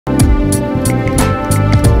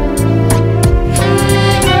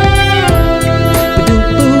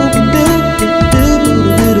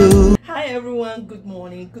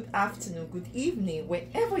good evening,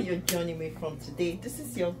 wherever you're joining me from today. This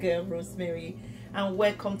is your girl Rosemary, and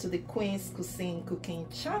welcome to the Queen's Cuisine cooking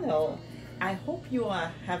channel. I hope you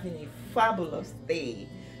are having a fabulous day.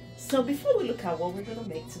 So before we look at what we're going to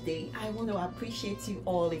make today, I want to appreciate you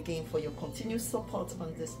all again for your continued support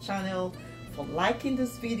on this channel, for liking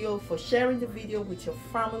this video, for sharing the video with your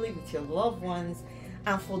family, with your loved ones,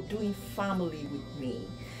 and for doing family with me.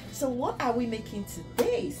 So what are we making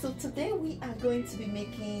today? So today we are going to be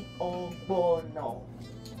making ogbono.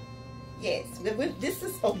 Yes, this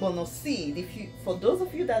is ogbono seed. For those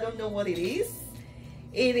of you that don't know what it is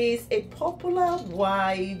a popular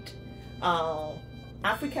wild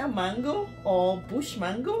African mango or bush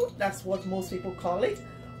mango. That's what most people call it,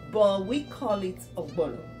 but we call it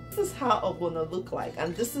ogbono. This is how ogbono look like,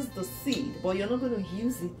 and this is the seed, but you're not going to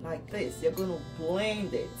use it like this. You're going to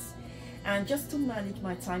blend it. And just to manage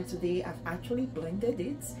my time today, I've actually blended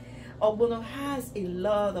it. Ogbono has a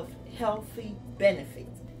lot of healthy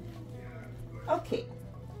benefits. Okay,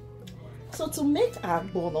 so to make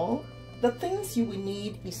ogbono, the things you will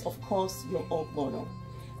need is, of course, your ogbono.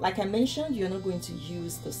 Like I mentioned, you're not going to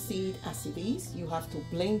use the seed as it is. You have to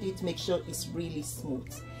blend it, make sure it's really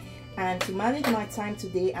smooth. And to manage my time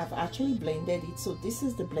today, I've actually blended it. So this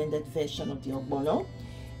is the blended version of the ogbono.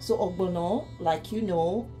 So ogbono, like you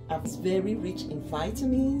know, is very rich in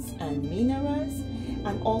vitamins and minerals,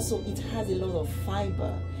 and also it has a lot of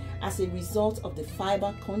fiber. As a result of the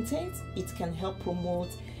fiber content, it can help promote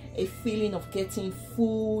a feeling of getting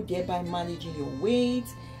full, thereby managing your weight.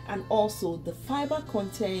 And also the fiber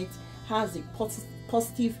content has a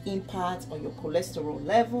positive impact on your cholesterol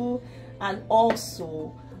level, and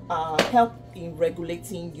also help in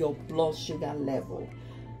regulating your blood sugar level.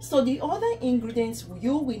 So the other ingredients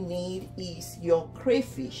you will need is your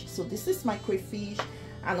crayfish. So this is my crayfish,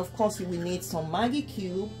 and of course you will need some Maggi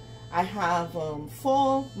cube. I have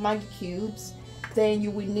 4 Maggi cubes. Then you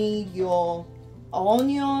will need your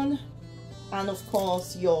onion, and of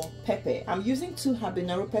course your pepper. I'm using 2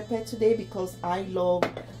 habanero pepper today because I love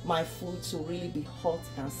my food to really be hot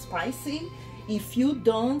and spicy. If you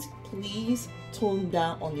don't, please tone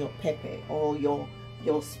down on your pepper or your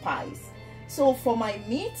spice. So for my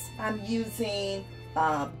meat, I'm using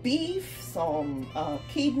beef, some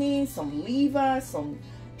kidney, some liver, some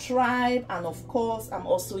tripe, and of course I'm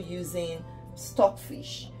also using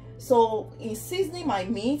stockfish. So in seasoning my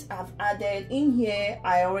meat, I've added in here,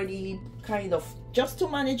 I already kind of, just to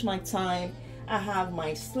manage my time, I have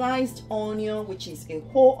my sliced onion, which is a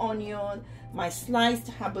whole onion, my sliced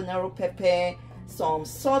habanero pepper, some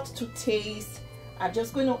salt to taste. I'm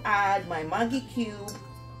just going to add my Maggi cube.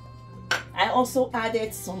 I also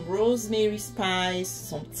added some rosemary spice,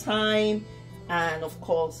 some thyme, and of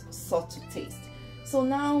course salt to taste. So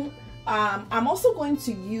now I'm also going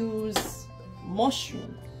to use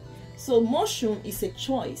mushroom. So mushroom is a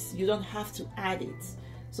choice. You don't have to add it.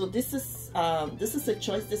 So this is a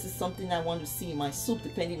choice. This is something I want to see in my soup,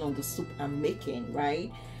 depending on the soup I'm making,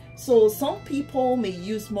 right? So some people may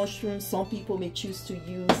use mushrooms, some people may choose to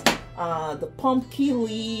use the pumpkin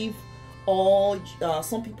leaf, or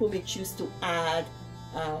some people may choose to add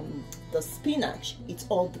the spinach. It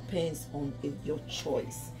all depends on your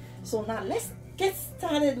choice. So now let's get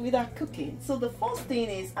started with our cooking. So the first thing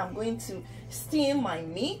is I'm going to steam my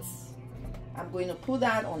meat. I'm going to put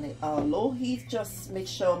that on a low heat. Just make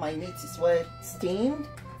sure my meat is well steamed.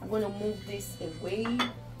 I'm going to move this away.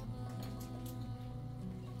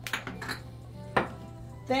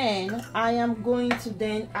 Then I am going to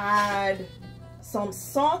then add some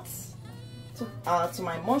salt to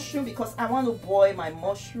my mushroom, because I want to boil my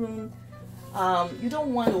mushroom. You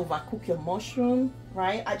don't want to overcook your mushroom,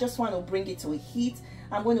 right? I just want to bring it to a heat.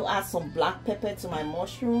 I'm going to add some black pepper to my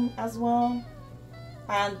mushroom as well,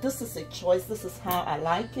 and this is a choice. This is how I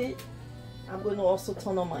like it. I'm going to also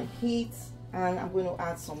turn on my heat, and I'm going to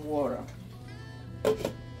add some water.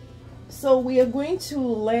 So we are going to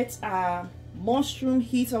let our mushroom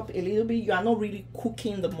heat up a little bit. You are not really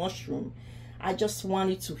cooking the mushroom. I just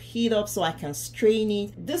want it to heat up so I can strain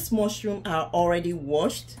it. This mushroom are already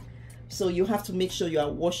washed, so you have to make sure you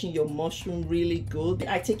are washing your mushroom really good.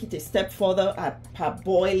 I take it a step further. I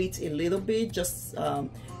boil it a little bit. Just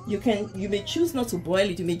you may choose not to boil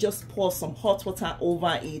it. You may just pour some hot water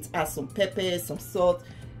over it, add some pepper, some salt.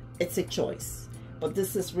 It's a choice, but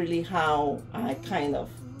this is really how I kind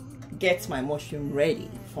of get my mushroom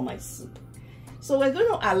ready for my soup. So we're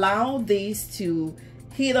going to allow this to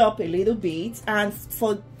heat up a little bit, and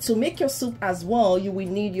to make your soup as well, you will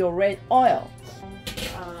need your red oil.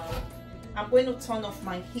 I'm going to turn off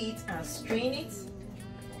my heat and strain it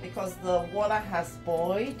because the water has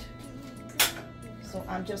boiled. So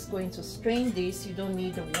I'm just going to strain this. You don't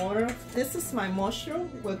need the water. This is my mushroom.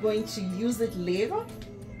 We're going to use it later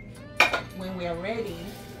when we are ready.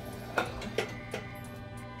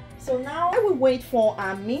 So now we wait for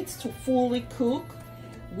our meat to fully cook.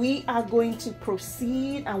 We are going to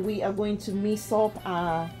proceed and we are going to mix up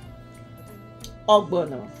our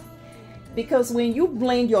ogbono. Because when you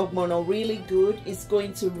blend your ogbono really good, it's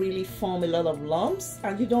going to really form a lot of lumps,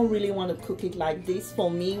 and you don't really want to cook it like this. For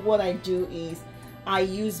me, what I do is I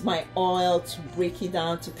use my oil to break it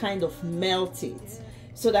down, to kind of melt it,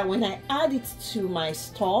 so that when I add it to my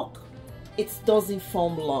stock, it doesn't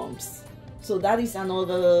form lumps. So that is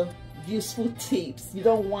another useful tips. You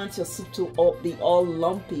don't want your soup to be all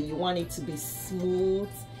lumpy. You want it to be smooth,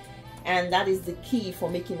 and that is the key for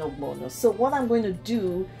making ogbono. So what I'm going to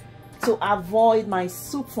do to avoid my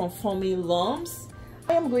soup from forming lumps,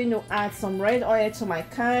 I am going to add some red oil to my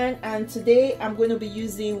can, and today I'm going to be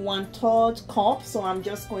using 1/3 cup. So I'm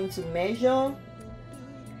just going to measure.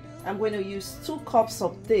 I'm going to use 2 cups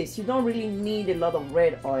of this. You don't really need a lot of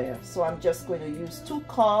red oil, so I'm just going to use 2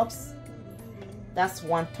 cups. That's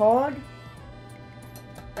 1/3.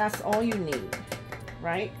 That's all you need,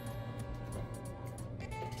 right?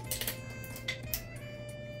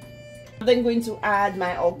 I'm then going to add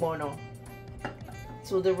my ogbono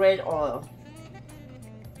to the red oil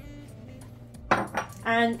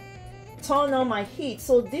and turn on my heat.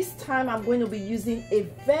 So this time I'm going to be using a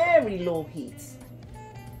very low heat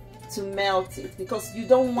to melt it, because you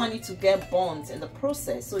don't want it to get burnt in the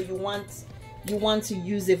process. So you want to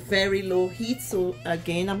use a very low heat. So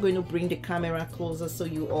again, I'm going to bring the camera closer so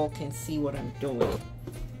you all can see what I'm doing.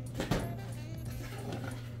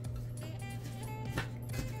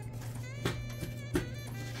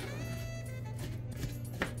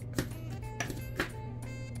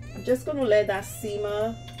 I'm just going to let that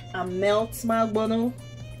simmer and melt my ogbono,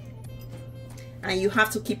 and you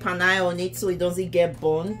have to keep an eye on it so it doesn't get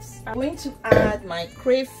burnt. I'm going to add my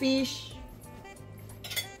crayfish.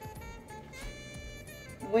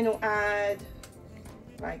 I'm going to add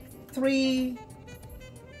like 3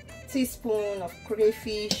 teaspoons of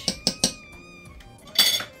crayfish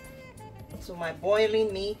to my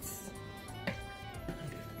boiling meat.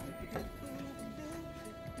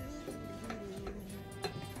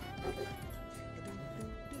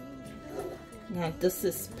 Now this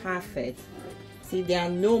is perfect. See, there are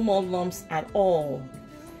no more lumps at all.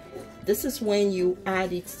 This is when you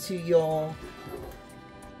add it to your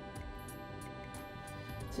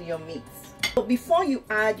meat. So before you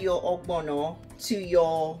add your ogbono to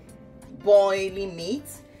your boiling meat,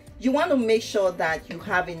 you want to make sure that you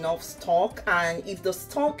have enough stock, and if the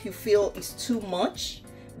stock you feel is too much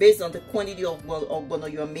based on the quantity of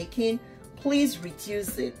ogbono you're making, please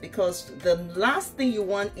reduce it, because the last thing you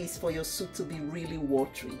want is for your soup to be really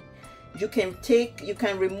watery. You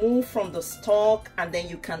can remove from the stock, and then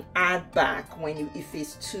you can add back if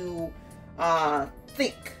it's too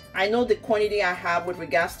thick. I know the quantity I have with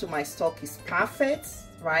regards to my stock is perfect,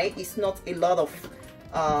 right? It's not a lot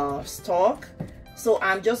of stock. So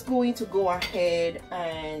I'm just going to go ahead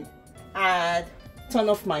and turn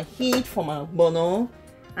off my heat for my ogbono,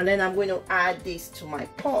 and then I'm going to add this to my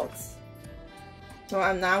pot. So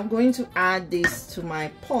I'm now going to add this to my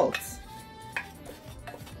pot.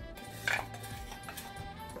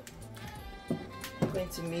 I'm going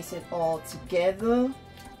to mix it all together.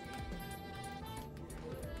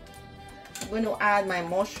 I'm going to add my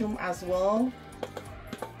mushroom as well.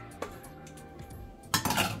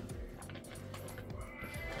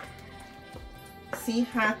 See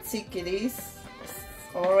how thick it is? It's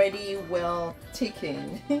already well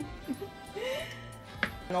thickened.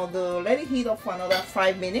 Now let it heat up for another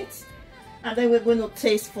 5 minutes, and then we're going to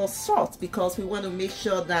taste for salt, because we want to make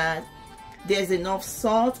sure that there's enough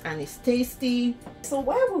salt and it's tasty. So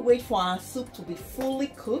while we wait for our soup to be fully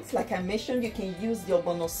cooked, like I mentioned, you can use the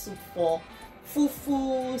Ogbono soup for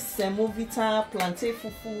fufu, semovita, plantain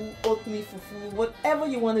fufu, oatmeal fufu, whatever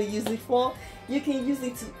you want to use it for, you can use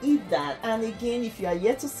it to eat that. And again, if you are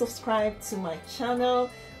yet to subscribe to my channel,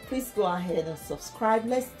 please go ahead and subscribe.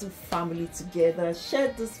 Let's do family together. Share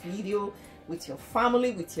this video with your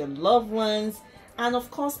family, with your loved ones. And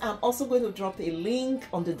of course, I'm also going to drop a link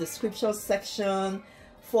on the description section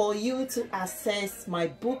for you to access my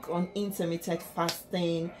book on intermittent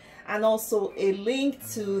fasting, and also a link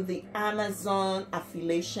to the Amazon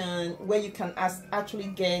affiliation where you can actually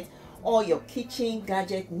get all your kitchen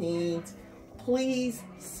gadget needs. Please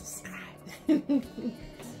subscribe.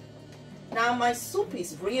 Now my soup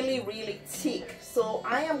is really thick, so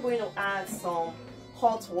I am going to add some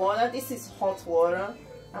hot water. This is hot water.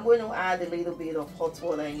 I'm going to add a little bit of hot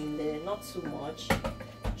water in there, not too much,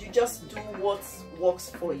 you just do what works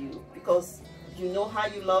for you, because you know how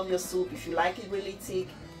you love your soup. If you like it really thick,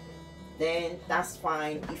 then that's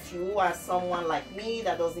fine. If you are someone like me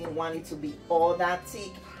that doesn't want it to be all that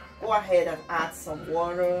thick, go ahead and add some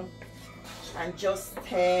water and just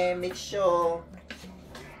stir. Make sure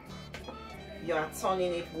you are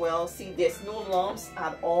turning it well. See, there's no lumps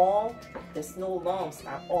at all. There's no lumps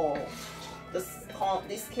at all.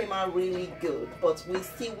 This came out really good, but we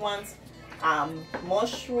still want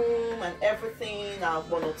mushroom and everything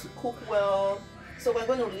Ogbono to cook well. So we're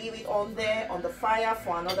going to leave it on there on the fire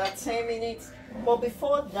for another 10 minutes. But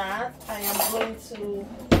before that, I am going to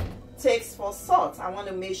taste for salt. I want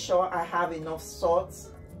to make sure I have enough salt.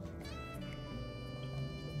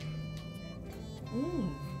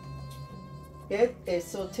 It is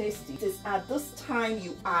so tasty. It is at this time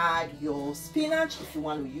you add your spinach, if you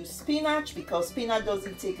want to use spinach, because spinach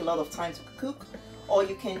doesn't take a lot of time to cook. Or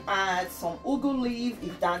you can add some ugu leaf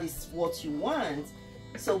if that is what you want.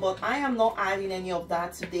 So, but I am not adding any of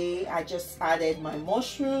that today. I just added my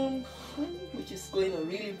mushroom, which is going to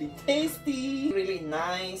really be tasty, really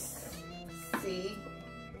nice. See,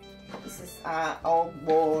 this is our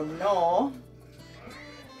ogbono.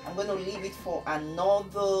 I'm going to leave it for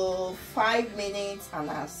another 5 minutes and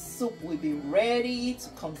our soup will be ready to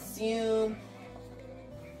consume.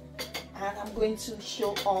 And I'm going to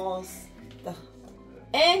show us the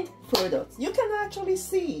end product. You can actually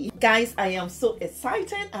see. Guys, I am so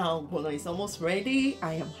excited. Our ogbono is almost ready.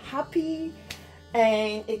 I am happy.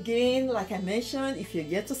 And again, like I mentioned, if you're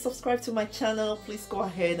yet to subscribe to my channel, please go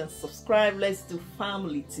ahead and subscribe. Let's do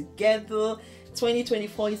family together.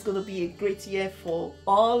 2024 is going to be a great year for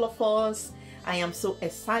all of us. I am so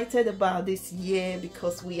excited about this year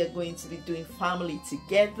because we are going to be doing family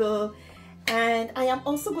together. And I am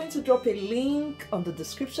also going to drop a link on the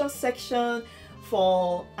description section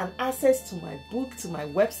for an access to my book, to my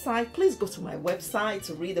website. Please go to my website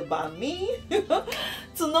to read about me,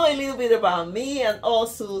 to know a little bit about me, and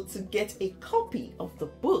also to get a copy of the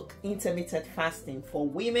book, Intermittent Fasting for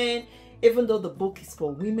Women. Even though the book is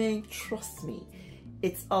for women, trust me,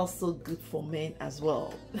 it's also good for men as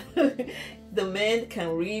well. The men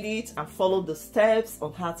can read it and follow the steps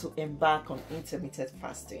on how to embark on intermittent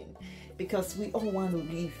fasting, because we all want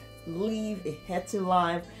to live a healthy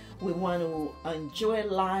life. We want to enjoy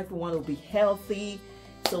life. We want to be healthy.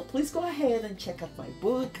 So please go ahead and check out my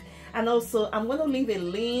book. And also, I'm going to leave a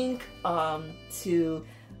link to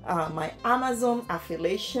my Amazon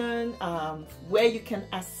affiliation, where you can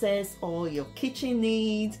access all your kitchen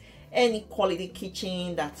needs, any quality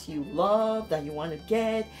kitchen that you love, that you want to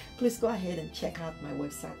get. Please go ahead and check out my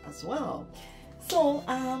website as well. So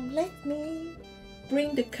let me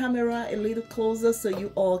bring the camera a little closer so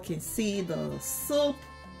you all can see the soup.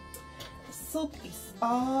 The soup is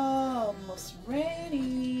almost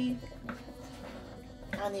ready,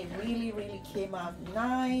 and it really came out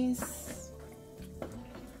nice.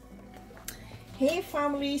 Hey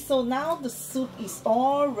family, so now the soup is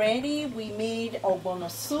all ready. We made ogbono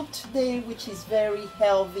soup today, which is very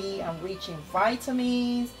healthy and rich in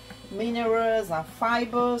vitamins, minerals and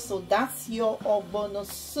fiber. So that's your ogbono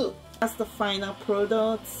soup. That's the final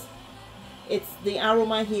product. It's the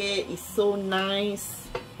aroma here is so nice.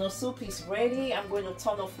 The soup is ready. I'm going to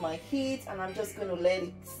turn off my heat and I'm just going to let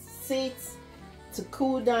it sit to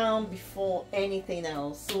cool down before anything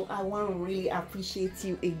else. So I want to really appreciate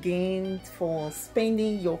you again for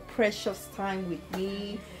spending your precious time with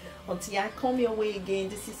me. Until I come your way again,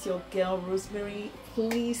 this is your girl Rosemary.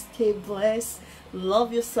 Please stay blessed,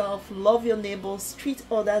 love yourself, love your neighbors, treat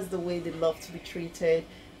others the way they love to be treated,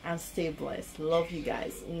 and stay blessed. Love you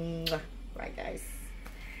guys. Bye guys.